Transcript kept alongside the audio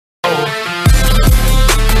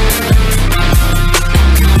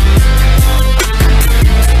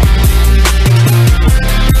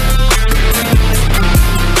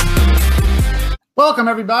Welcome,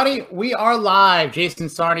 everybody. We are live. Jason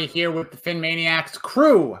Sardi here with the PhinManiacs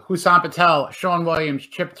crew. Hussam Patel, Sean Williams,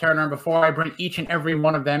 Chip Turner. And before I bring each and every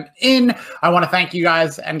one of them in, I want to thank you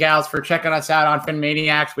guys and gals for checking us out on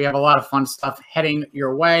PhinManiacs. We have a lot of fun stuff heading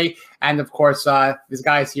your way. And, of course, these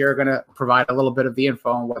guys here are going to provide a little bit of the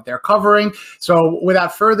info on what they're covering. So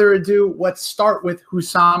without further ado, let's start with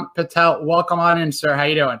Hussam Patel. Welcome on in, sir. How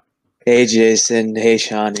you doing? Hey, Jason. Hey,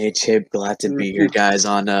 Sean. Hey, Chip. Glad to be here, guys,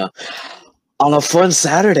 on a fun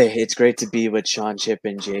Saturday. It's great to be with Sean, Chip,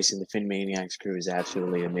 and Jason. The PhinManiacs crew is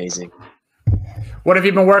absolutely amazing. What have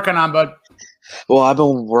you been working on, bud? Well, I've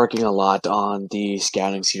been working a lot on the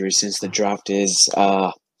scouting series since the draft is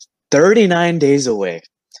 39 days away.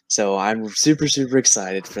 So I'm super, super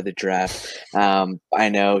excited for the draft. I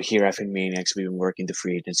know here at PhinManiacs, we've been working the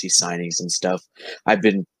free agency signings and stuff. I've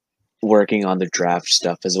been working on the draft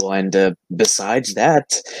stuff as well. And besides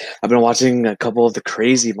that, I've been watching a couple of the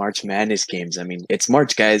crazy March Madness games. I mean, it's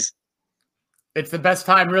March, guys. It's the best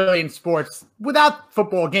time, really, in sports without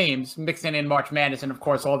football games, mixing in March Madness and, of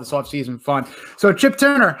course, all this off-season fun. So, Chip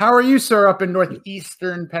Turner, how are you, sir, up in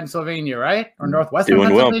northeastern Pennsylvania, right? Or northwestern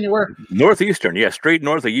Doing Pennsylvania? Well. Northeastern, yeah, straight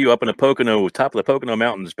north of you, up in the Pocono, top of the Pocono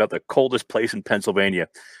Mountains, about the coldest place in Pennsylvania.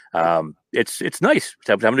 It's nice.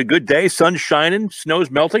 Having a good day, sun's shining, snow's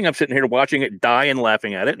melting. I'm sitting here watching it die and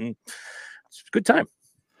laughing at it, and it's a good time.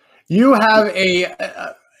 You have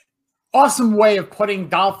a awesome way of putting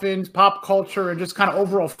Dolphins, pop culture, and just kind of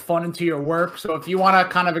overall fun into your work. So if you want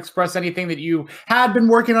to kind of express anything that you had been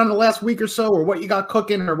working on the last week or so, or what you got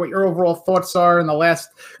cooking, or what your overall thoughts are in the last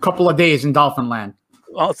couple of days in Dolphin land.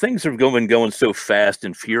 Well, things have been going so fast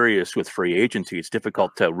and furious with free agency. It's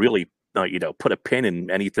difficult to really put a pin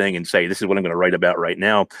in anything and say, this is what I'm going to write about right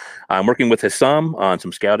now. I'm working with Hussam on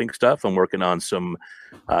some scouting stuff. I'm working on some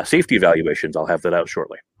safety evaluations. I'll have that out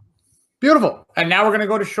shortly. Beautiful. And now we're going to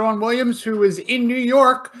go to Sean Williams, who is in New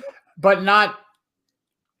York, but not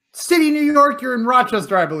city New York. You're in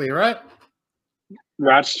Rochester, I believe, right?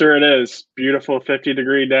 Rochester it is. Beautiful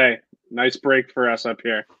 50-degree day. Nice break for us up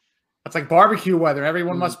here. It's like barbecue weather.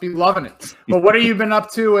 Everyone must be loving it. But what have you been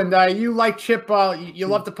up to? And you, like Chip, you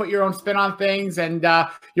love to put your own spin on things, and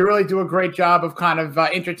you really do a great job of kind of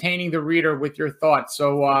entertaining the reader with your thoughts.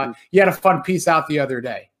 So you had a fun piece out the other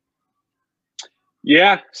day.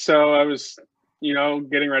 Yeah, so I was,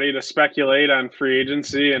 getting ready to speculate on free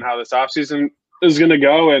agency and how this offseason is going to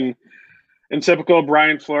go. And in typical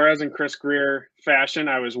Brian Flores and Chris Greer fashion,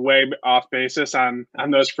 I was way off basis on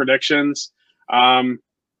those predictions.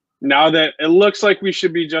 Now that it looks like we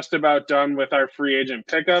should be just about done with our free agent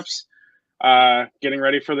pickups, getting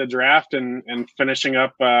ready for the draft and finishing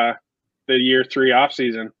up the year 3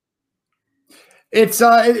 offseason. It's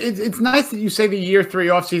nice that you say the year 3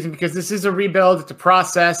 offseason, because this is a rebuild. It's a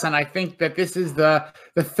process. And I think that this is the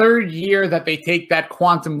third year that they take that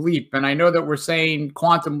quantum leap. And I know that we're saying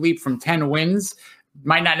quantum leap from 10 wins.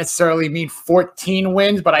 Might not necessarily mean 14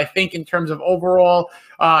 wins, but I think in terms of overall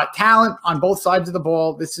talent on both sides of the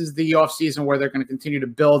ball, this is the offseason where they're going to continue to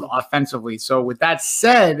build offensively. So with that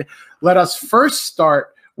said, let us first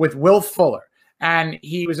start with Will Fuller. And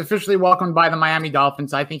he was officially welcomed by the Miami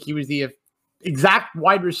Dolphins. I think he was the exact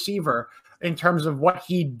wide receiver in terms of what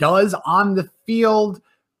he does on the field,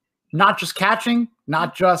 not just catching,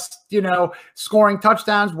 not just, scoring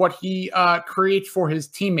touchdowns, what he creates for his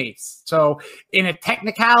teammates. So in a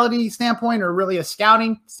technicality standpoint, or really a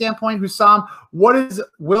scouting standpoint, Hussam, what does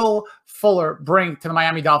Will Fuller bring to the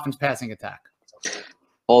Miami Dolphins passing attack?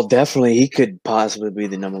 Well, definitely he could possibly be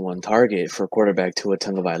the number 1 target for quarterback Tua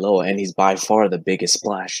Tagovailoa, and he's by far the biggest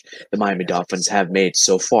splash the Miami Dolphins have made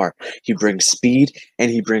so far. He brings speed, and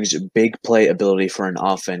he brings big play ability for an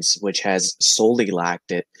offense which has solely lacked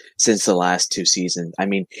it since the last 2 seasons. I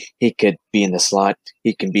mean, he could be in the slot,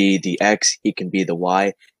 he can be the X, he can be the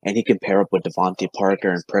Y, and he can pair up with Devontae Parker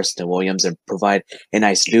and Preston Williams and provide a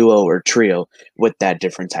nice duo or trio with that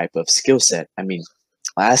different type of skill set. I mean,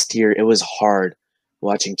 last year it was hard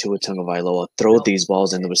watching Tua Tagovailoa throw these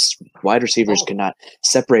balls, and the wide receivers could not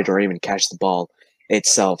separate or even catch the ball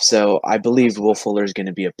itself. So I believe Will Fuller is going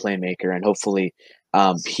to be a playmaker, and hopefully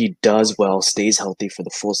he does well, stays healthy for the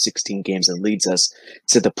full 16 games, and leads us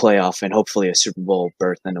to the playoff and hopefully a Super Bowl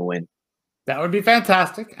berth and a win. That would be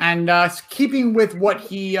fantastic. And keeping with what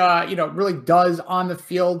he, really does on the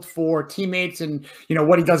field for teammates and,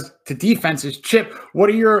 what he does to defenses, Chip, what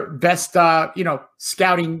are your best,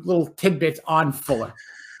 scouting little tidbits on Fuller?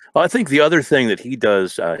 Well, I think the other thing that he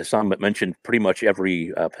does, Hassan mentioned pretty much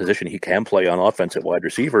every position he can play on offense at wide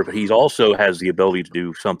receiver, but he's also has the ability to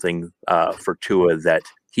do something for Tua that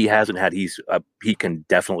he hasn't had. He can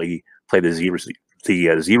definitely play the Z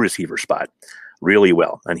receiver spot really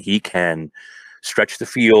well, and he can stretch the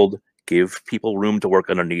field, give people room to work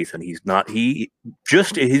underneath, and his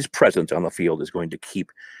presence on the field is going to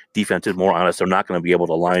keep defenses more honest. They're not going to be able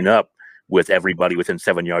to line up with everybody within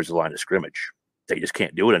 7 yards of the line of scrimmage. They just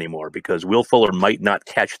can't do it anymore because Will Fuller might not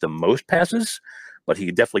catch the most passes, but he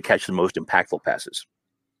can definitely catch the most impactful passes.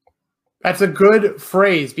 That's a good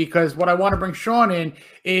phrase, because what I want to bring Sean in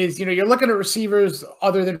is, you're looking at receivers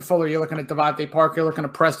other than Fuller. You're looking at Devontae Parker, you're looking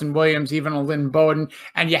at Preston Williams, even a Lynn Bowden,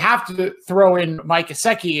 and you have to throw in Mike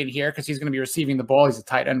Gesicki in here because he's going to be receiving the ball. He's a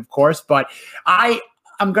tight end, of course, but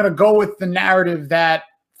I'm going to go with the narrative that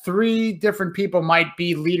 3 different people might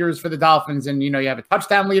be leaders for the Dolphins, and you have a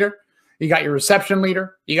touchdown leader, you got your reception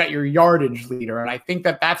leader, you got your yardage leader. And I think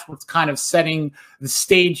that that's what's kind of setting the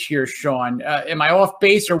stage here, Sean. Am I off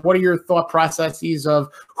base, or what are your thought processes of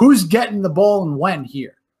who's getting the ball and when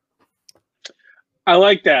here? I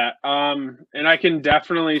like that. And I can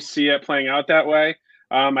definitely see it playing out that way.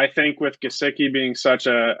 I think with Gesicki being such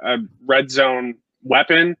a red zone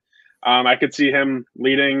weapon, I could see him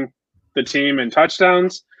leading the team in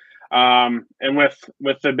touchdowns. And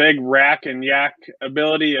with the big rack and yak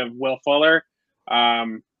ability of Will Fuller,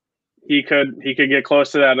 he could get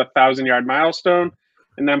close to that 1,000-yard milestone.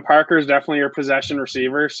 And then Parker's definitely your possession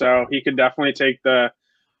receiver, so he could definitely take the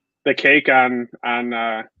cake on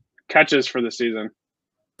catches for the season.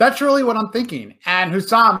 That's really what I'm thinking. And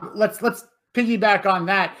Hussam, let's piggyback on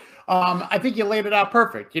that. I think you laid it out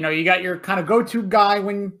perfect. You got your kind of go-to guy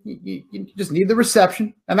when you just need the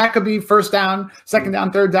reception, and that could be first down, second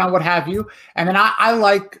down, third down, what have you. And then I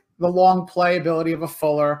like the long play ability of a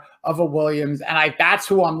Fuller, of a Williams, and that's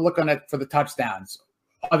who I'm looking at for the touchdowns,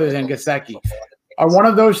 other than Gesicki. Are one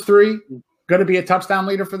of those 3 going to be a touchdown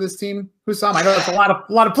leader for this team, Hussam? I know it's a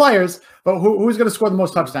lot of players, but who's going to score the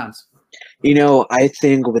most touchdowns? I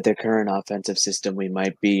think with the current offensive system we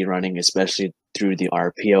might be running, especially through the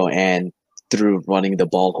RPO and through running the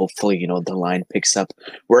ball, hopefully, the line picks up.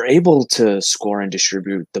 We're able to score and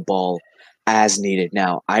distribute the ball as needed.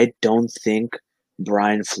 Now, I don't think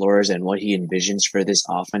Brian Flores and what he envisions for this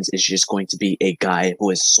offense is just going to be a guy who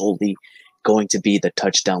is solely going to be the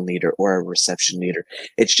touchdown leader or a reception leader.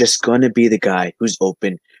 It's just going to be the guy who's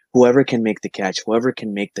open. Whoever can make the catch, whoever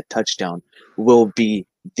can make the touchdown will be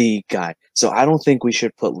the guy. So I don't think we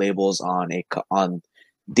should put labels on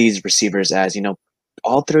these receivers as,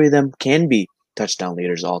 all 3 of them can be touchdown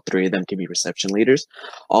leaders. All 3 of them can be reception leaders.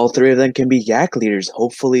 All 3 of them can be yak leaders,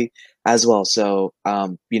 hopefully, as well. So,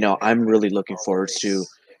 I'm really looking forward to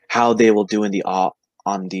how they will do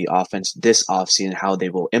on the offense this offseason, how they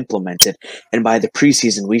will implement it. And by the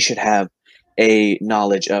preseason, we should have a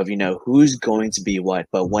knowledge of, who's going to be what,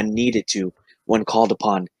 but when needed to, when called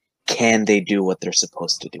upon, can they do what they're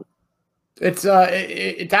supposed to do? It's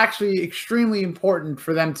actually extremely important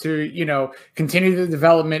for them to, continue the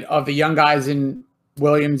development of the young guys in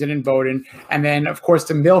Williams and in Bowden, and then, of course,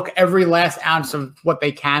 to milk every last ounce of what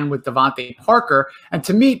they can with Devontae Parker. And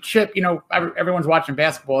to me, Chip, everyone's watching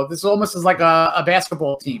basketball. This almost is like a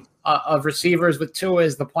basketball team of receivers with Tua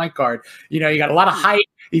as the point guard. You got a lot of height.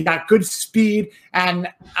 You got good speed, and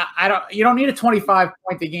you don't need a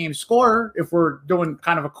 25-point-a-game scorer if we're doing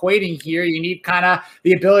kind of equating here. You need kind of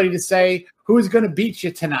the ability to say who's going to beat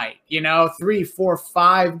you tonight. 3, 4,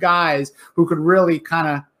 5 guys who could really kind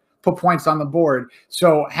of put points on the board.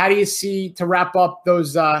 So how do you see, to wrap up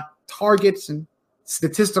those targets and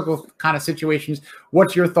statistical kind of situations,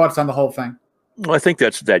 what's your thoughts on the whole thing? Well, I think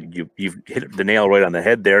you've hit the nail right on the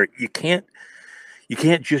head there. You can't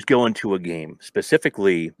just go into a game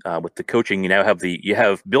specifically with the coaching. You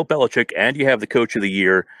have Bill Belichick, and you have the coach of the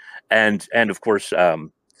year, and of course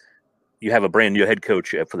you have a brand new head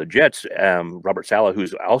coach for the Jets, Robert Saleh,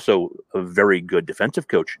 who's also a very good defensive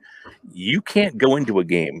coach. You can't go into a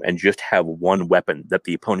game and just have one weapon that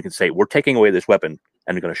the opponent can say, we're taking away this weapon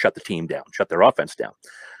and they're going to shut the team down, shut their offense down.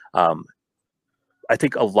 I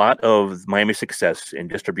think a lot of Miami's success in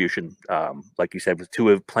distribution, like you said, with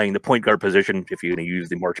Tua playing the point guard position, if you're going to use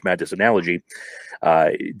the March Madness analogy,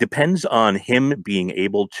 depends on him being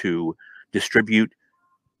able to distribute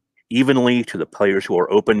evenly to the players who are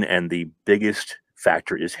open, and the biggest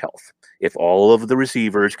factor is health. If all of the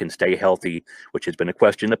receivers can stay healthy, which has been a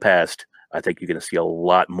question in the past, I think you're going to see a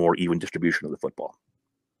lot more even distribution of the football.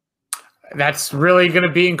 That's really going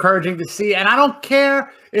to be encouraging to see. And I don't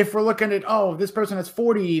care if we're looking at, this person has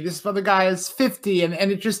 40, this other guy has 50, and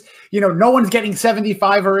it just, no one's getting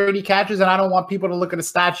 75 or 80 catches, and I don't want people to look at a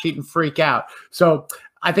stat sheet and freak out. So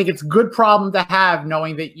I think it's a good problem to have,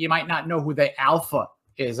 knowing that you might not know who the alpha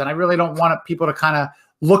is. And I really don't want people to kind of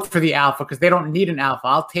look for the alpha, because they don't need an alpha.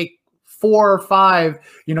 I'll take 4 or 5,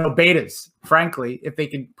 betas, frankly, if they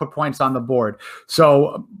can put points on the board.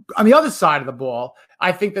 So on the other side of the ball,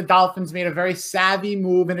 I think the Dolphins made a very savvy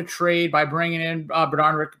move in a trade by bringing in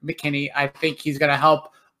Bernard McKinney. I think he's going to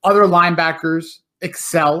help other linebackers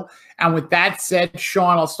excel. And with that said,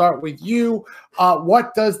 Sean, I'll start with you.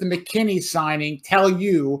 What does the McKinney signing tell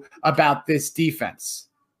you about this defense?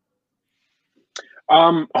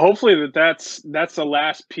 Hopefully that's the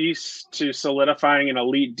last piece to solidifying an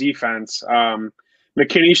elite defense.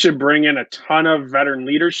 McKinney should bring in a ton of veteran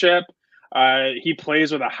leadership. He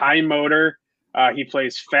plays with a high motor. He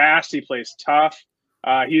plays fast. He plays tough.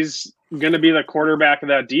 He's going to be the quarterback of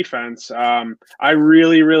that defense. I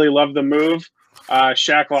really, really love the move.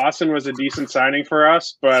 Shaq Lawson was a decent signing for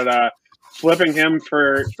us, but flipping him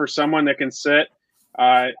for someone that can sit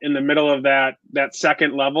in the middle of that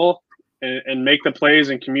second level and make the plays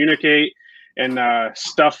and communicate and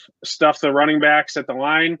stuff the running backs at the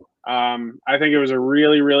line. I think it was a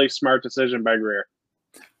really, really smart decision by Grier.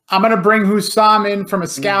 I'm going to bring Hussam in from a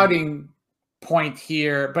scouting point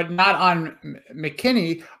here, but not on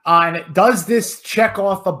McKinney. On does this check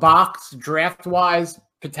off the box draft-wise,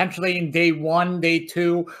 potentially in day 1, day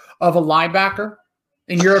 2 of a linebacker,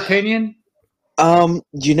 in your opinion?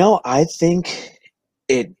 I think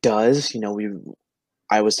it does.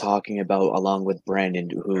 I was talking about, along with Brandon,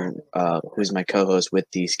 who's my co-host with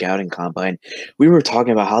the scouting combine, we were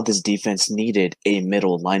talking about how this defense needed a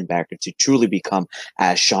middle linebacker to truly become,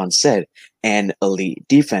 as Sean said, an elite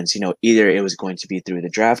defense. Either it was going to be through the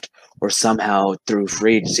draft or somehow through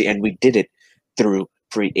free agency, and we did it through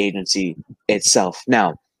free agency itself.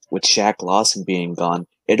 Now, with Shaq Lawson being gone,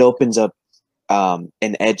 it opens up an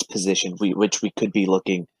edge position, which we could be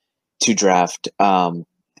looking to draft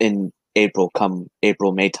in April,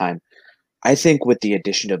 May time. I think with the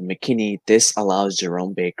addition of McKinney, this allows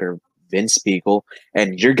Jerome Baker, Vince Spiegel,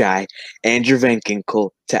 and your guy, Andrew Van Ginkel,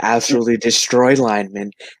 to absolutely destroy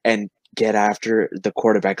linemen and get after the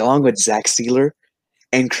quarterback, along with Zach Sealer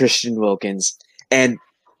and Christian Wilkins. And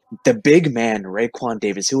the big man, Raekwon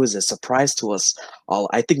Davis, who was a surprise to us all.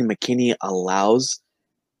 I think McKinney allows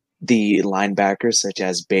the linebackers such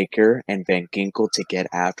as Baker and Van Ginkel to get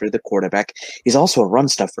after the quarterback. He's also a run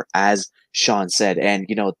stuffer, as Sean said. And,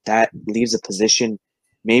 that leaves a position.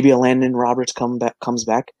 Maybe a Landon Roberts comes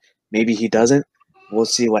back. Maybe he doesn't. We'll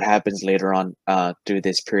see what happens later on through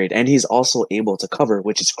this period. And he's also able to cover,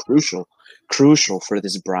 which is crucial for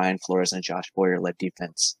this Brian Flores and Josh Boyer-led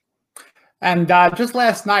defense. And just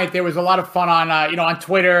last night, there was a lot of fun on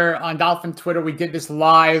Twitter, on Dolphin Twitter. We did this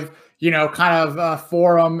live, kind of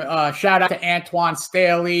forum. Shout out to Antoine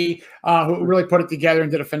Staley, who really put it together and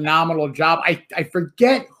did a phenomenal job. I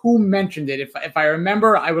forget who mentioned it. If I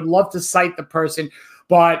remember, I would love to cite the person,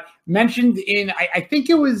 but mentioned in, I think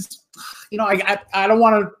it was, I don't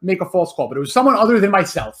want to make a false call, but it was someone other than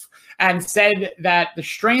myself, and said that the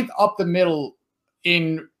strength up the middle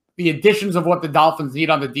in the additions of what the Dolphins need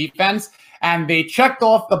on the defense, and they checked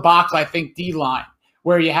off the box, I think, D-line,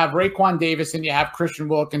 where you have Raekwon Davis and you have Christian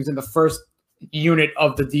Wilkins in the first unit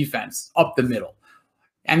of the defense up the middle.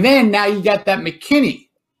 And then now you get that McKinney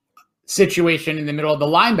situation in the middle of the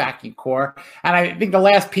linebacking core. And I think the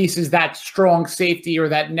last piece is that strong safety, or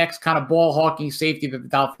that next kind of ball hawking safety that the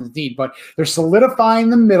Dolphins need. But they're solidifying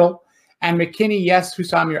the middle. And McKinney, yes,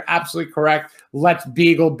 Hussam, you're absolutely correct. Let's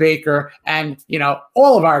Beagle, Baker, and,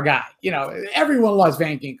 all of our guys. Everyone loves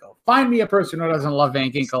Van Ginkel. Find me a person who doesn't love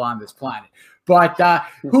Van Ginkel on this planet. But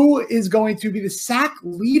who is going to be the sack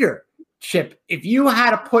leader, Chip? If you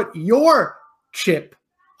had to put your chip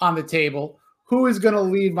on the table, who is going to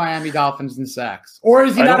lead Miami Dolphins in sacks? Or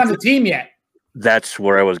is he not on the team yet? That's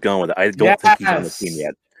where I was going with it. I don't think he's on the team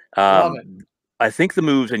yet. Love it. I think the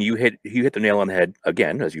moves, and you hit the nail on the head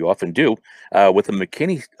again, as you often do, with the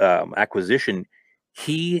McKinney acquisition.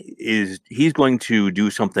 He's going to do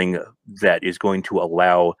something that is going to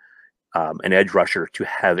allow an edge rusher to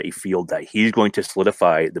have a field day. He's going to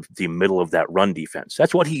solidify the middle of that run defense.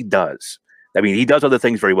 That's what he does. I mean, he does other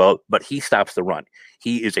things very well, but he stops the run.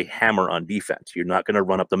 He is a hammer on defense. You're not going to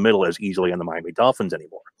run up the middle as easily on the Miami Dolphins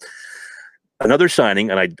anymore. Another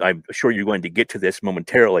signing, and I'm sure you're going to get to this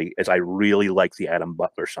momentarily, is I really like the Adam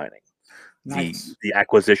Butler signing. Nice. The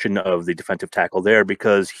acquisition of the defensive tackle there,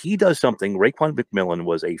 because he does something. Raekwon McMillan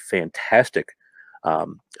was a fantastic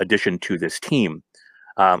addition to this team.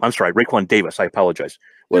 I'm sorry, Raekwon Davis, I apologize,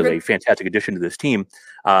 was a fantastic addition to this team.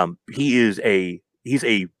 He's a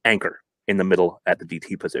anchor in the middle at the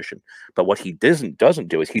DT position. But what he doesn't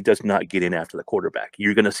do is he does not get in after the quarterback.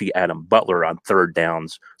 You're going to see Adam Butler on third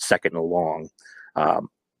downs, second and long,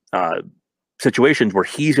 situations where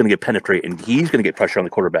he's going to get penetrate and he's going to get pressure on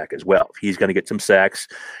the quarterback as well. He's going to get some sacks.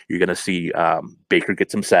 You're going to see Baker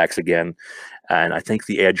get some sacks again. And I think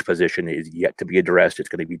the edge position is yet to be addressed. It's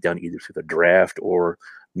going to be done either through the draft or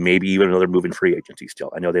maybe even another move in free agency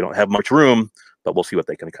still. I know they don't have much room, but we'll see what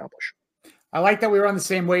they can accomplish. I like that we were on the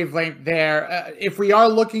same wavelength there. If we are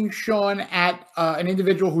looking, Sean, at an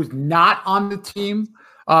individual who's not on the team,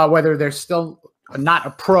 whether they're still not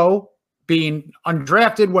a pro, being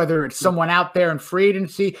undrafted, whether it's someone out there in free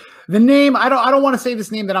agency, the name, I don't want to say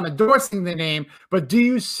this name that I'm endorsing the name, but do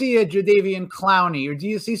you see a Jadeveon Clowney, or do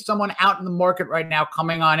you see someone out in the market right now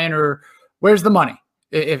coming on in, or where's the money,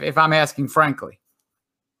 if I'm asking frankly?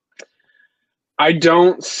 I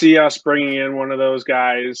don't see us bringing in one of those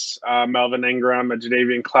guys, Melvin Ingram, a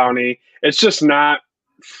Jadeveon Clowney. It's just not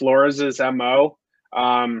Flores' MO.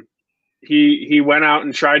 He went out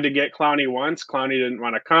and tried to get Clowney once. Clowney didn't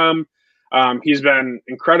want to come. He's been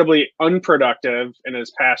incredibly unproductive in his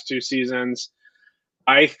past 2 seasons.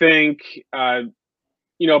 I think,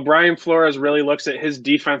 Brian Flores really looks at his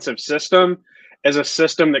defensive system as a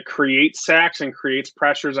system that creates sacks and creates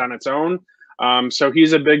pressures on its own. So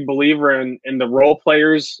he's a big believer in the role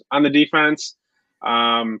players on the defense.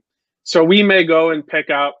 So we may go and pick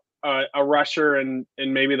up a rusher in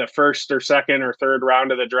maybe the first or second or third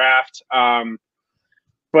round of the draft.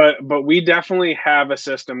 But we definitely have a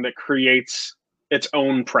system that creates its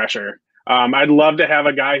own pressure. I'd love to have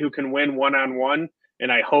a guy who can win one-on-one,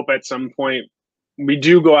 and I hope at some point we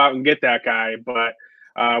do go out and get that guy. But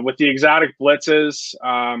with the exotic blitzes,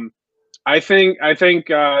 I think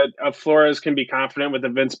Flores can be confident with the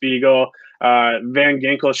Vince Beagle. Van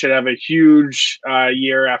Ginkel should have a huge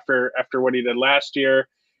year after what he did last year.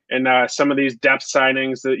 And some of these depth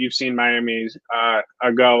signings that you've seen Miami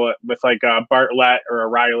go with, like Bartlett or a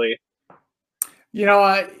Riley.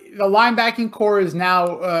 The linebacking core is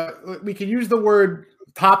now, we could use the word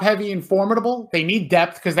top-heavy and formidable. They need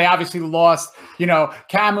depth because they obviously lost,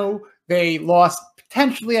 Camus. They lost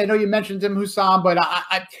potentially, I know you mentioned him, Hussam, but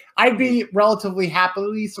I'd be relatively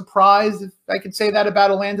happily surprised if I could say that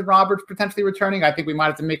about a Landon Roberts potentially returning. I think we might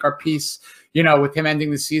have to make our peace, with him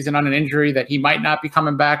ending the season on an injury that he might not be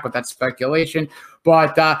coming back, but that's speculation.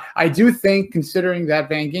 But I do think, considering that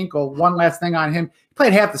Van Ginkel, one last thing on him, he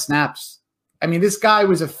played half the snaps. I mean, this guy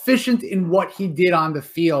was efficient in what he did on the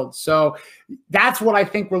field. So that's what I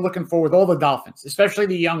think we're looking for with all the Dolphins, especially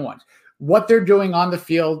the young ones. What they're doing on the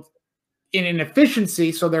field in an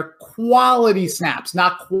efficiency, so they're quality snaps,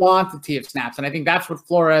 not quantity of snaps. And I think that's what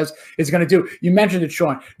Flores is going to do. You mentioned it,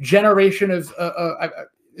 Sean.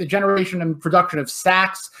 The generation and production of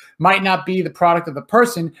sacks might not be the product of the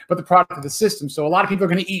person, but the product of the system. So a lot of people are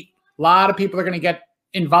going to eat. A lot of people are going to get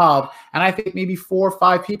involved. And I think maybe 4 or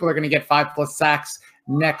 5 people are going to get 5+ sacks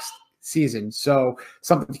next season. So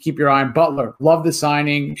something to keep your eye on. Butler, love the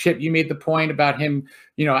signing. Chip, you made the point about him,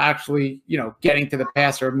 actually, getting to the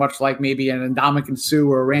passer, much like maybe an Ndamukong Suh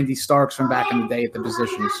or Randy Starks from back in the day at the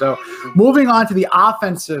position. So moving on to the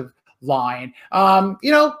offensive line,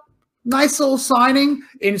 nice little signing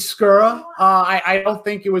in Skura. I don't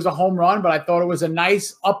think it was a home run, but I thought it was a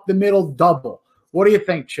nice up-the-middle double. What do you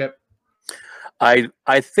think, Chip? I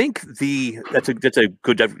think that's a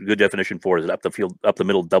good definition for it. Up the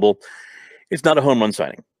middle double. It's not a home run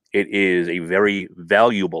signing. It is a very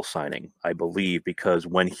valuable signing, I believe, because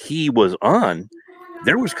when he was on,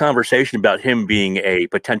 there was conversation about him being a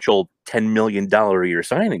potential $10 million a year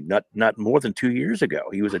signing. Not more than 2 years ago.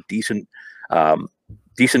 He was a decent run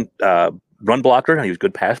blocker, and he was a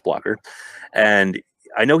good pass blocker. And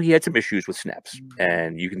I know he had some issues with snaps,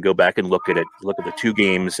 and you can go back and look at the 2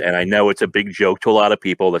 games. And I know it's a big joke to a lot of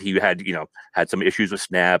people that he had some issues with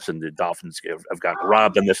snaps, and the Dolphins have gotten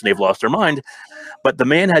robbed on this and they've lost their mind. But the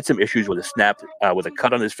man had some issues with a snap, with a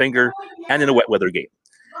cut on his finger, and in a wet weather game.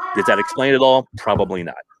 Does that explain it all? Probably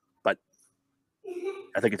not. But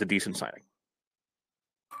I think it's a decent signing.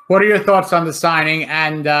 What are your thoughts on the signing?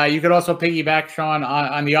 And you could also piggyback, Sean,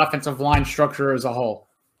 on the offensive line structure as a whole.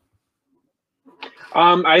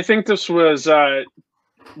 I think this was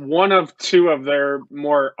one of 2 of their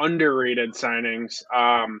more underrated signings.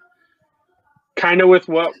 Kind of with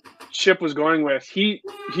what Chip was going with. He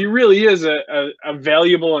really is a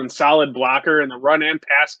valuable and solid blocker in the run and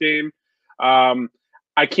pass game.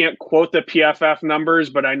 I can't quote the PFF numbers,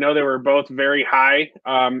 but I know they were both very high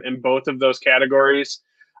in both of those categories.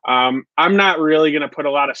 I'm not really going to put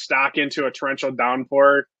a lot of stock into a torrential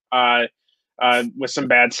downpour with some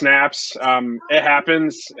bad snaps. It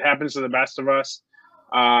happens to the best of us.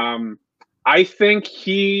 I think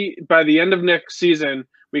by the end of next season,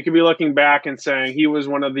 we could be looking back and saying he was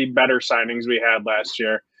one of the better signings we had last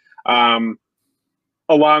year.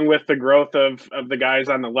 along with the growth of the guys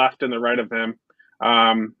on the left and the right of him.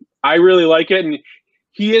 I really like it, and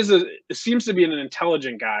he seems to be an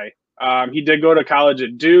intelligent guy. He did go to college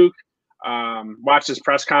at Duke. Watched his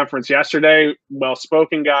press conference yesterday.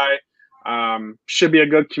 Well-spoken guy. Should be a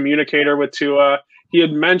good communicator with Tua. He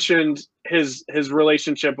had mentioned his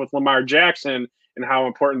relationship with Lamar Jackson and how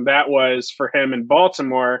important that was for him in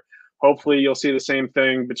Baltimore. Hopefully, you'll see the same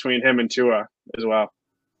thing between him and Tua as well.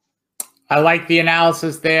 I like the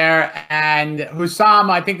analysis there. And Hussam,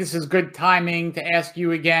 I think this is good timing to ask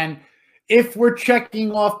you again, if we're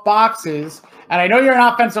checking off boxes, and I know you're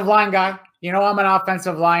an offensive line guy. You know, I'm an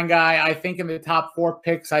offensive line guy. I think in the top 4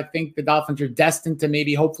 picks, I think the Dolphins are destined to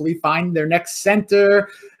maybe hopefully find their next center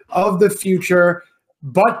of the future.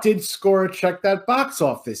 But did Skura check that box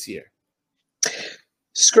off this year?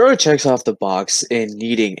 Skura checks off the box in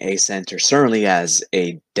needing a center. Certainly as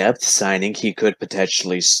a depth signing, he could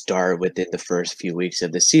potentially start within the first few weeks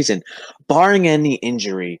of the season. Barring any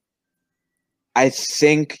injury, I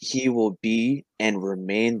think he will be and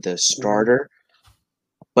remain the starter.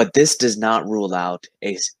 But this does not rule out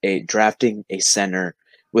a drafting a center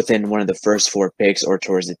within one of the first 4 picks or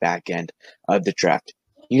towards the back end of the draft.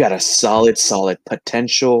 You got a solid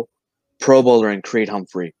potential Pro Bowler in Creed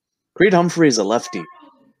Humphrey. Creed Humphrey is a lefty.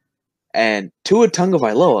 And Tua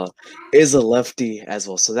Tagovailoa is a lefty as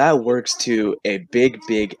well. So that works to a big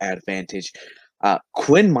advantage.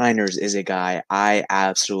 Quinn Miners is a guy I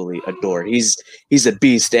absolutely adore. He's a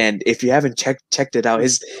beast, and if you haven't checked it out,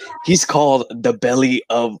 he's called the belly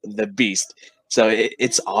of the beast. So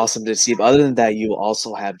it's awesome to see. But other than that, you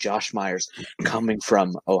also have Josh Myers coming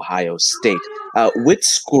from Ohio State. With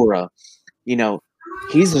Skura, you know,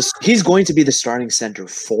 he's going to be the starting center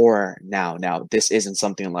for now. Now, this isn't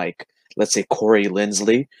something like, let's say, Corey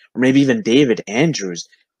Linsley or maybe even David Andrews,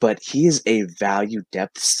 but he is a value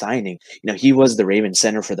depth signing. You know, he was the Ravens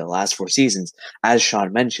center for the last 4 seasons. As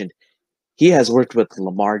Sean mentioned, he has worked with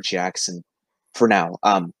Lamar Jackson for now.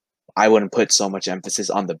 I wouldn't put so much emphasis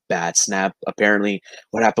on the bad snap. Apparently,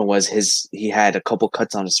 what happened was he had a couple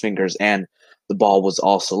cuts on his fingers and the ball was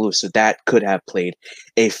also loose. So that could have played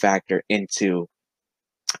a factor into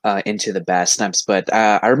the bad snaps. But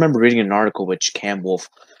I remember reading an article which Cam Wolf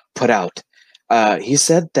put out. He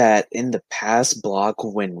said that in the pass block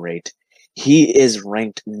win rate, he is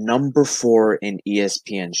ranked number 4 in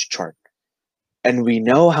ESPN's chart. And we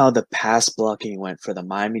know how the pass blocking went for the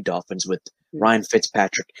Miami Dolphins with Ryan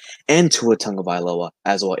Fitzpatrick and Tua Tagovailoa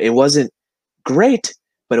as well. It wasn't great,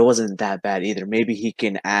 but it wasn't that bad either. Maybe he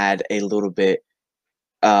can add a little bit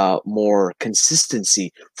more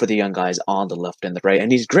consistency for the young guys on the left and the right.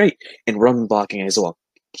 And he's great in run blocking as well.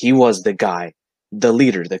 He was the guy, the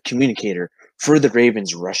leader, the communicator for the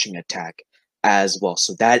Ravens rushing attack as well.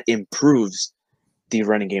 So that improves the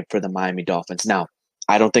running game for the Miami Dolphins. Now,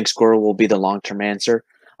 I don't think Skura will be the long-term answer.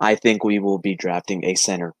 I think we will be drafting a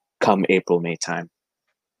center come April, May time.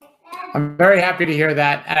 I'm very happy to hear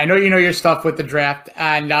that. And I know you know your stuff with the draft.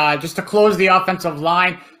 And just to close the offensive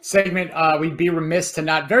line segment, we'd be remiss to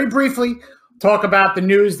not very briefly talk about the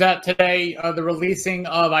news that today, the releasing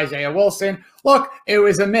of Isaiah Wilson. Look, it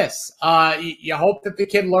was a miss. You hope that the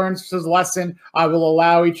kid learns his lesson. I will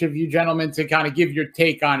allow each of you gentlemen to kind of give your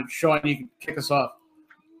take on it. Sean, you can kick us off.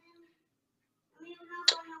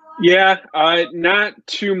 Yeah, not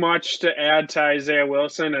too much to add to Isaiah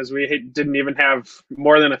Wilson, as we didn't even have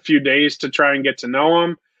more than a few days to try and get to know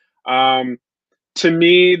him. To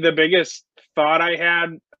me, the biggest thought I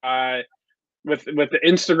had with the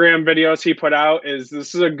Instagram videos he put out is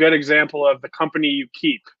this is a good example of the company you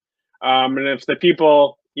keep. And if the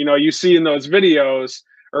people, you see in those videos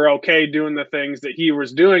are okay doing the things that he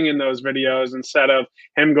was doing in those videos instead of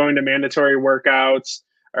him going to mandatory workouts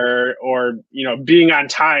or being on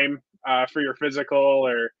time for your physical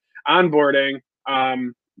or onboarding,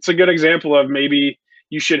 it's a good example of maybe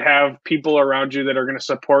you should have people around you that are going to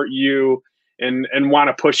support you and want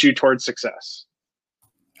to push you towards success.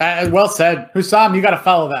 Well said. Hussam, you got to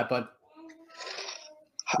follow that, bud.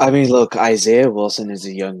 I mean, look, Isaiah Wilson is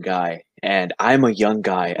a young guy, and I'm a young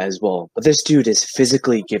guy as well. But this dude is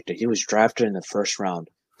physically gifted. He was drafted in the first round,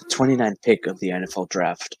 the 29th pick of the NFL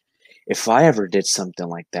draft. If I ever did something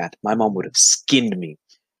like that, my mom would have skinned me,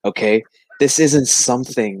 okay? This isn't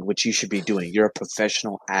something which you should be doing. You're a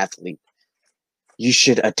professional athlete. You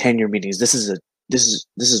should attend your meetings. This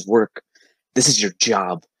is work. This is your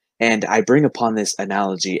job. And I bring upon this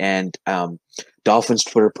analogy, and Dolphins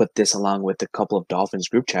Twitter put this along with a couple of Dolphins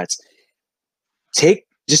group chats.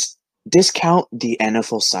 Just discount the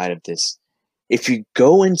NFL side of this. If you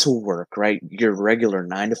go into work, right, your regular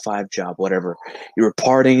 9-to-5 job, whatever, you're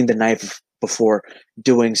partying the night before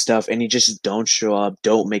doing stuff, and you just don't show up,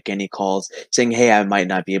 don't make any calls, saying, hey, I might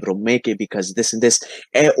not be able to make it because this and this,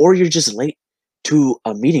 or you're just late to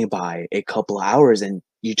a meeting by a couple of hours and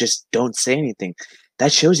you just don't say anything.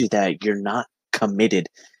 That shows you that you're not committed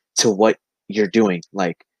to what you're doing.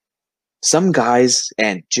 Like, some guys,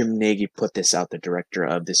 and Jim Nagy put this out, the director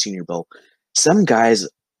of the Senior Bowl, some guys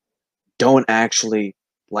don't actually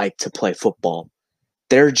like to play football.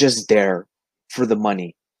 They're just there for the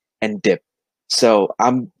money and dip. So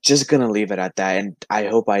I'm just going to leave it at that, and I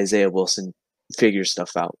hope Isaiah Wilson figures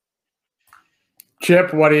stuff out.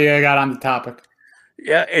 Chip, what do you got on the topic?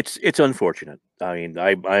 Yeah, it's unfortunate. I mean,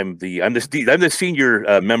 I'm the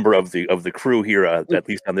senior member of the crew here, at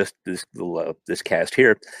least on this cast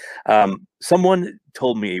here. Someone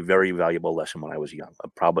told me a very valuable lesson when I was young.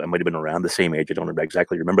 I might have been around the same age. I don't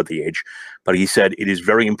exactly remember the age, but he said it is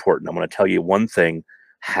very important. I'm going to tell you one thing: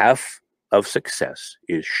 half of success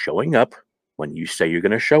is showing up when you say you're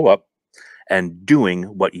going to show up, and doing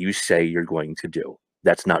what you say you're going to do.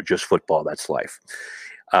 That's not just football; that's life.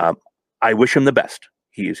 I wish him the best.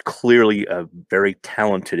 He is clearly a very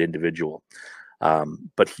talented individual.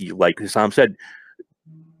 But he, like Sam said,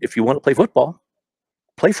 if you want to play football,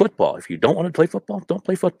 play football. If you don't want to play football, don't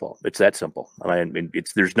play football. It's that simple. I mean,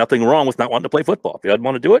 there's nothing wrong with not wanting to play football. If you don't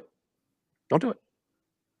want to do it, don't do it.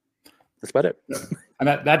 That's about it. And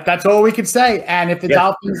that's all we could say. And if the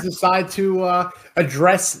Dolphins decide to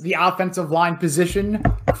address the offensive line position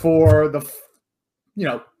for the,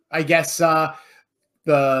 I guess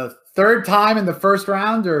the third time in the first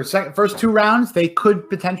round or first two rounds, they could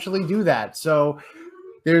potentially do that. So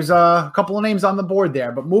there's a couple of names on the board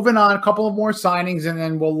there. But moving on, a couple of more signings, and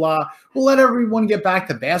then we'll let everyone get back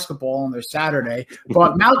to basketball on their Saturday.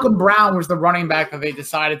 But Malcolm Brown was the running back that they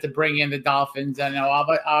decided to bring in, the Dolphins. And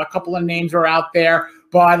a couple of names are out there,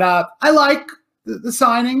 but I like the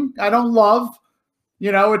signing. I don't love.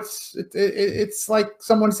 It's like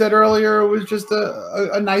someone said earlier, it was just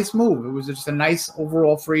a nice move. It was just a nice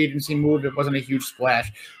overall free agency move. It wasn't a huge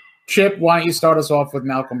splash. Chip, why don't you start us off with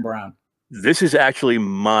Malcolm Brown? This is actually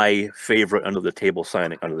my favorite under the radar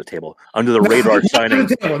signing. Not under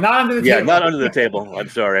the table. Yeah, not under the table. I'm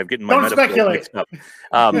sorry, I'm getting my metaphors mixed up.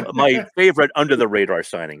 My favorite under the radar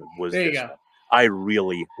signing was there you this. Go. I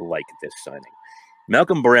really like this signing.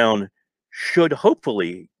 Malcolm Brown should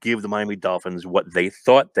hopefully give the Miami Dolphins what they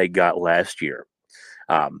thought they got last year,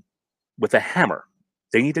 with a hammer.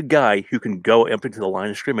 They need a guy who can go up into the line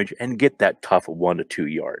of scrimmage and get that tough 1 to 2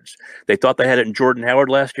 yards. They thought they had it in Jordan Howard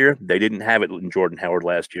last year. They didn't have it in Jordan Howard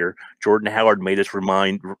last year. Jordan Howard made us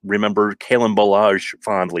remember Kalen Ballage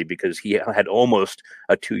fondly because he had almost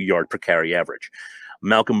a 2-yard per carry average.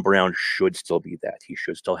 Malcolm Brown should still be that. He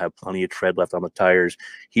should still have plenty of tread left on the tires.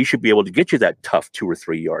 He should be able to get you that tough 2 or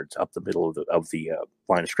 3 yards up the middle of the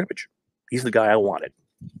line of scrimmage. He's the guy I wanted.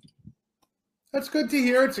 That's good to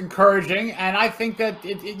hear. It's encouraging, and I think that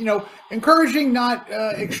encouraging, not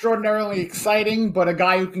extraordinarily exciting, but a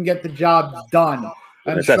guy who can get the job done.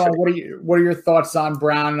 And Sean, what are your thoughts on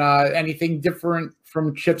Brown? Anything different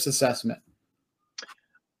from Chip's assessment?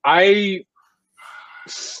 It's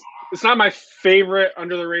not my favorite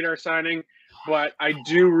under the radar signing, but I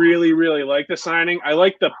do really, really like the signing. I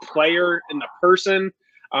like the player and the person.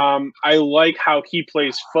 I like how he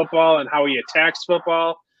plays football and how he attacks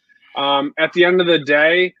football. At the end of the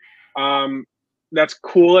day, that's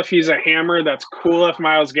cool if he's a hammer. That's cool if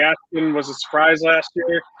Myles Gaskin was a surprise last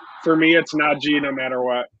year. For me, it's Najee no matter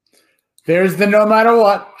what. There's the no matter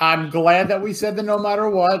what. I'm glad that we said the no matter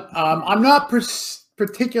what. I'm not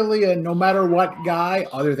particularly a no matter what guy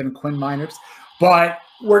other than PhinManiacs, but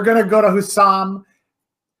we're going to go to Hussam,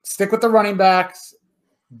 stick with the running backs.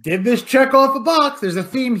 Did this check off a box? There's a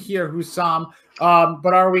theme here, Hussam.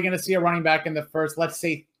 But are we going to see a running back in the first, let's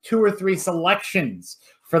say, 2 or 3 selections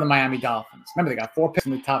for the Miami Dolphins? Remember, they got 4 picks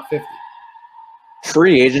in the top 50.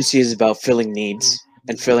 Free agency is about filling needs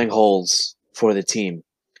and filling holes for the team.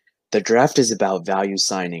 The draft is about value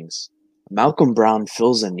signings. Malcolm Brown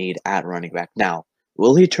fills a need at running back. Now,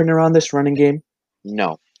 will he turn around this running game?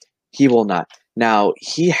 No, he will not. Now,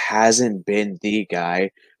 he hasn't been the guy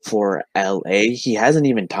for LA. He hasn't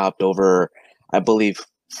even topped over, I believe,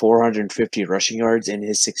 450 rushing yards in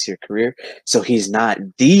his 6-year career. So he's not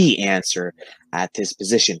the answer at this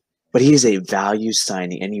position, but he is a value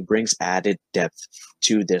signing and he brings added depth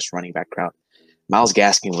to this running back crowd. Myles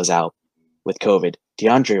Gaskin was out with COVID.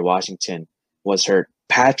 DeAndre Washington was hurt.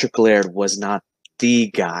 Patrick Laird was not the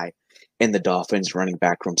guy in the Dolphins running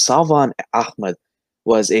back room. Salvon Ahmed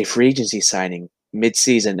was a free agency signing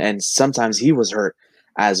mid-season, and sometimes he was hurt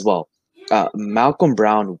as well. Malcolm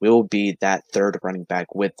Brown will be that third running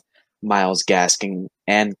back with Myles Gaskin,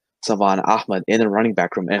 and Savon Ahmed in the running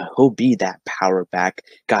back room, and he'll be that power back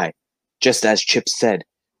guy. Just as Chip said,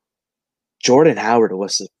 Jordan Howard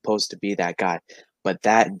was supposed to be that guy, but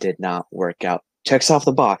that did not work out. Checks off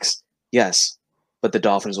the box, yes, but the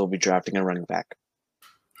Dolphins will be drafting a running back.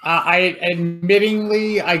 I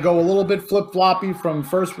admittingly, I go a little bit flip-floppy from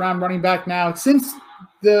first-round running back now. Since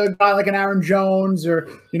the guy like an Aaron Jones or,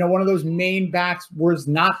 one of those main backs was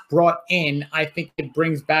not brought in, I think it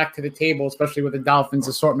brings back to the table, especially with the Dolphins'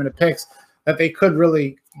 assortment of picks, that they could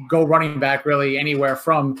really go running back really anywhere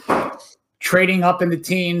from trading up in the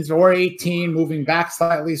teens or 18, moving back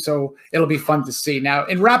slightly. So it'll be fun to see. Now,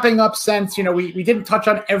 in wrapping up sense, we didn't touch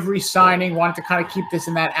on every signing, wanted to kind of keep this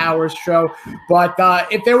in that hours show. But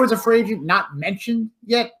if there was a free agent not mentioned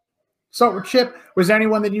yet, start with Chip. Was there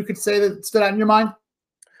anyone that you could say that stood out in your mind?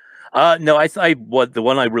 No, the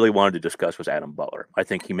one I really wanted to discuss was Adam Butler. I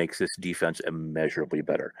think he makes this defense immeasurably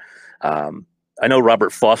better. I know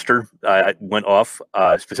Robert Foster went off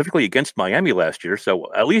specifically against Miami last year,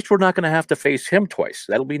 so at least we're not going to have to face him twice.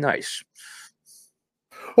 That'll be nice.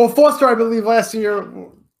 Well, Foster, I believe last year, a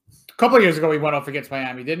couple of years ago, he went off against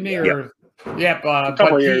Miami, didn't he? Yep. A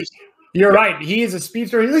couple of years. You're right. He is a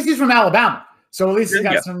speedster. At least he's from Alabama, so at least he's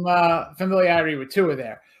got some familiarity with Tua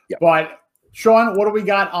there. Yep. But Sean, what do we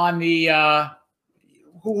got on the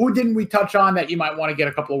who didn't we touch on that you might want to get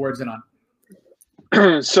a couple of words in on?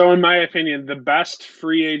 So, in my opinion, the best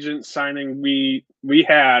free agent signing we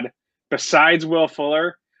had, besides Will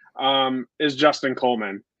Fuller, is Justin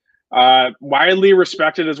Coleman. Widely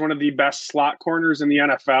respected as one of the best slot corners in the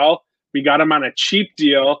NFL. We got him on a cheap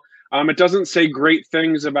deal. It doesn't say great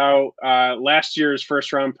things about last year's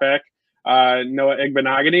first-round pick, Noah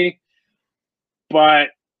Igbenogany.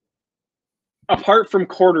 But apart from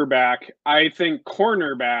quarterback, I think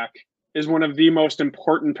cornerback is one of the most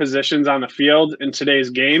important positions on the field in today's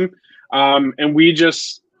game. And we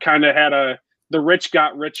just kind of had the rich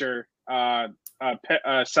got richer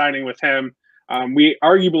signing with him. We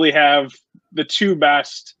arguably have the two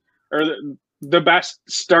best or the best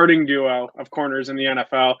starting duo of corners in the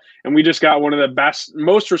NFL. And we just got one of the best,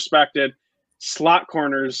 most respected slot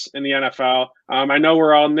corners in the NFL. I know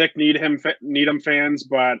we're all Nick Needham fans,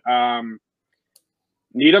 but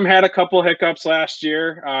Needham had a couple hiccups last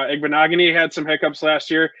year. Igbenogany had some hiccups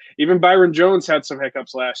last year. Even Byron Jones had some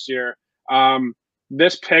hiccups last year.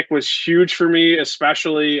 This pick was huge for me,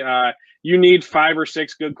 especially you need 5 or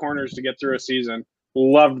 6 good corners to get through a season.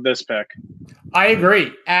 Loved this pick. I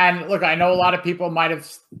agree. And look, I know a lot of people might have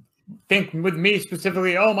think with me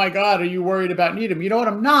specifically, oh my God, are you worried about Needham? You know what?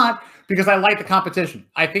 I'm not, because I like the competition.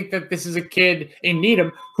 I think that this is a kid in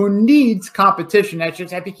Needham who needs competition. I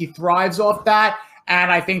think he thrives off that.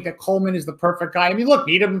 And I think that Coleman is the perfect guy. I mean, look,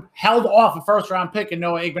 Needham held off a first-round pick in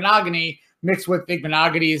Noah Igbenogany, mixed with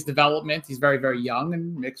Igbenogany's development. He's very, very young,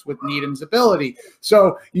 and mixed with Needham's ability.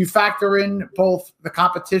 So you factor in both the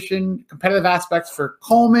competition, competitive aspects for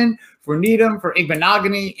Coleman, for Needham, for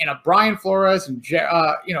Igbenogany, in a Brian Flores and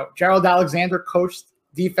Gerald Alexander coached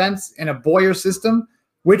defense in a Boyer system,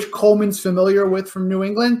 which Coleman's familiar with from New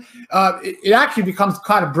England. It actually becomes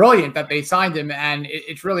kind of brilliant that they signed him, and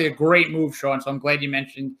it's really a great move, Sean. So I'm glad you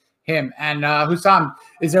mentioned him. And Hussam,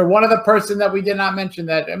 is there one other person that we did not mention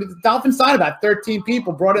that? I mean, the Dolphins signed about 13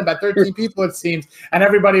 people, brought in about 13 people, it seems, and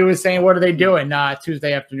everybody was saying, what are they doing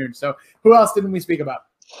Tuesday afternoon? So who else didn't we speak about?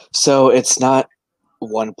 So it's not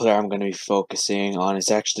one player I'm going to be focusing on.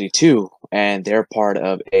 It's actually two, and they're part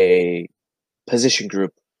of a position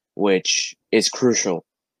group which is crucial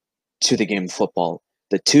to the game of football.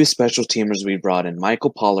 The two special teamers we brought in,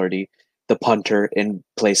 Michael Pollardy, the punter in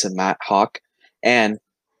place of Matt Hawk, and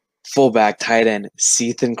fullback tight end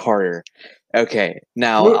Cethan Carter. Okay,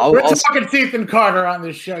 now we're talking Cethan Carter on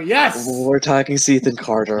this show. Yes, we're talking Cethan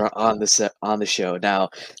Carter on the show. Now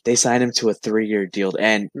they signed him to a 3-year deal,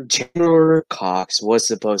 and Chandler Cox was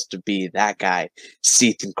supposed to be that guy,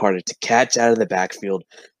 Cethan Carter, to catch out of the backfield,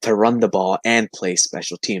 to run the ball, and play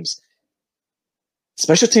special teams.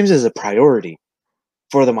 Special teams is a priority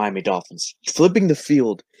for the Miami Dolphins. Flipping the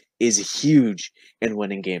field is huge in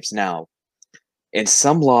winning games. Now, in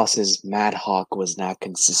some losses, Matt Hawk was not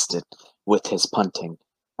consistent with his punting.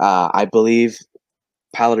 I believe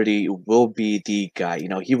Pallardy will be the guy.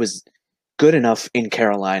 He was good enough in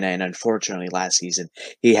Carolina, and unfortunately last season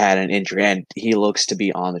he had an injury, and he looks to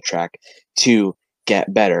be on the track to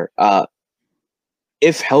get better.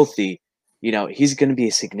 If healthy, he's going to be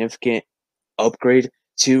a significant upgrade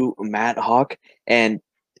to Matt Hawk, and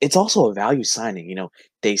it's also a value signing.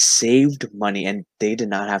 They saved money, and they did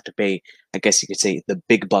not have to pay, I guess you could say, the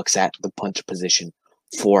big bucks at the punter position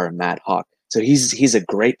for Matt Hawk. So he's a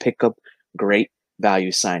great pickup, great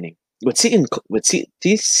value signing. with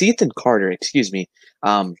Ethan Carter, excuse me,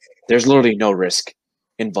 there's literally no risk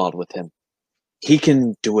involved with him. He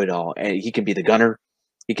can do it all. And he can be the gunner.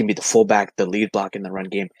 He can be the fullback, the lead block in the run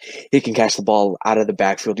game. He can catch the ball out of the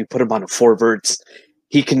backfield. You put him on a forwards.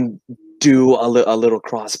 He can do a little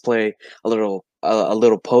cross play, a little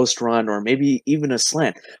post run, or maybe even a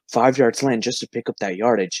slant, 5-yard slant just to pick up that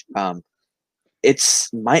yardage.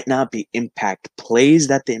 It's might not be impact plays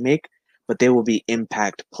that they make, but they will be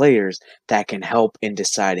impact players that can help in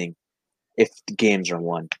deciding if the games are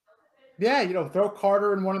won. Yeah, throw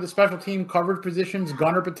Carter in one of the special team coverage positions,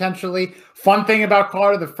 gunner potentially. Fun thing about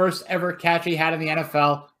Carter, the first ever catch he had in the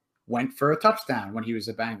NFL went for a touchdown when he was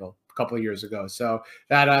a Bengal a couple of years ago. So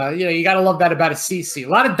that, you got to love that about a CC. A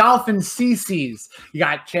lot of Dolphins CCs. You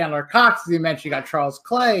got Chandler Cox, as you mentioned. You got Charles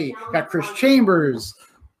Clay. You got Chris Chambers,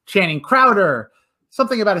 Channing Crowder.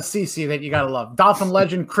 Something about a CC that you got to love. Dolphin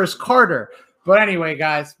legend Chris Carter. But anyway,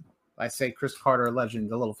 guys, I say Chris Carter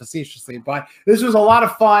legend a little facetiously, but this was a lot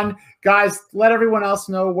of fun. Guys, let everyone else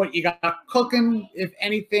know what you got cooking, if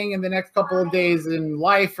anything, in the next couple of days in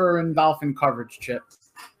life or in Dolphin coverage, Chip.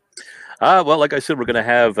 Well, like I said, we're going to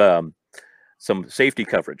have some safety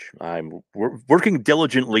coverage. We're working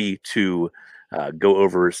diligently to go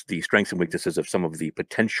over the strengths and weaknesses of some of the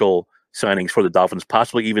potential signings for the Dolphins,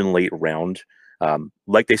 possibly even late round.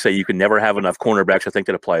 Like they say, you can never have enough cornerbacks. I think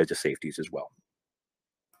that applies to safeties as well.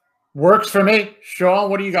 Works for me. Sean,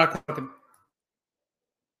 what do you got cooking?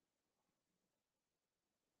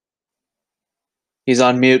 He's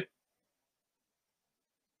on mute.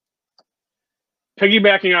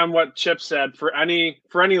 Piggybacking on what Chip said, for any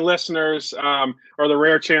listeners, or the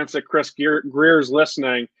rare chance that Chris Greer's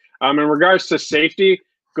listening, in regards to safety,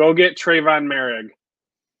 go get Trayvon Merrick.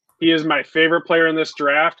 He is my favorite player in this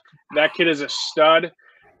draft. That kid is a stud.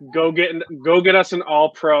 Go get us an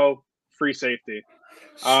all-pro free safety.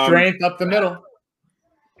 Strength up the middle.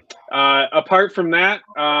 Apart from that,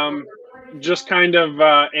 just kind of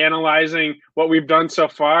analyzing what we've done so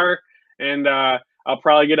far, and I'll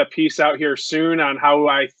probably get a piece out here soon on how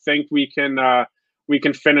I think we can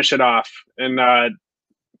finish it off and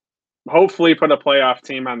hopefully put a playoff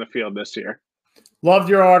team on the field this year. Loved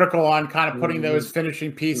your article on kind of putting those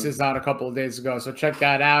finishing pieces on a couple of days ago, so check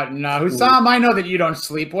that out. And Hussam, I know that you don't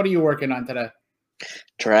sleep. What are you working on today?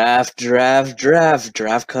 Draft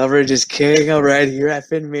coverage is king right here at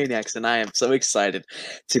PhinManiacs, and I am so excited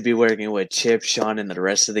to be working with Chip, Sean, and the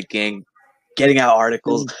rest of the gang, getting out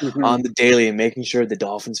articles on the daily and making sure the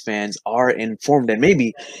Dolphins fans are informed, and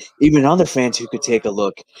maybe even other fans who could take a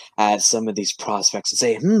look at some of these prospects and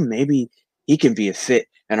say, maybe he can be a fit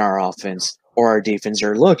in our offense or our defense,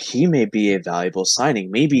 or look, he may be a valuable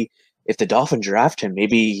signing. Maybe if the Dolphins draft him,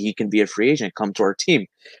 maybe he can be a free agent, come to our team.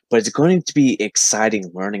 But it's going to be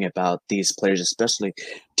exciting learning about these players, especially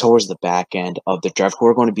towards the back end of the draft, who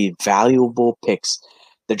are going to be valuable picks.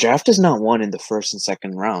 The draft is not won in the first and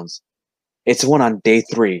second rounds. It's won on day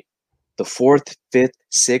 3, the 4th, 5th,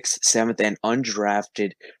 6th, 7th, and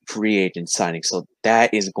undrafted free agent signing. So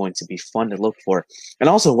that is going to be fun to look for. And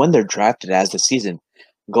also when they're drafted as the season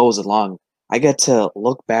goes along, I get to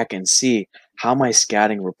look back and see how my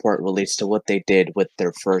scouting report relates to what they did with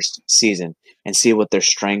their first season and see what their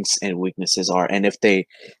strengths and weaknesses are, and if they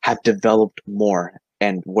have developed more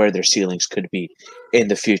and where their ceilings could be in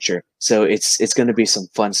the future. So it's going to be some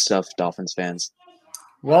fun stuff, Dolphins fans.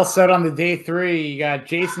 Well said on the day 3. You got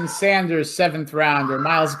Jason Sanders, 7th rounder,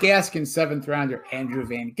 Myles Gaskin, 7th rounder, Andrew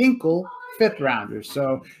Van Ginkel, 5th rounder.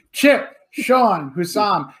 So Chip, Sean,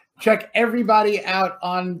 Hussam, check everybody out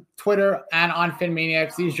on Twitter and on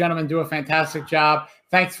PhinManiacs. These gentlemen do a fantastic job.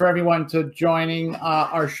 Thanks for everyone to joining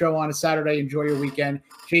our show on a Saturday. Enjoy your weekend.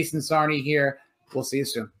 Jason Sarney here. We'll see you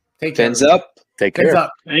soon. Take care. Fins up. Take care. Fins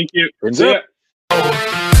up. Thank you. Fins up. See ya.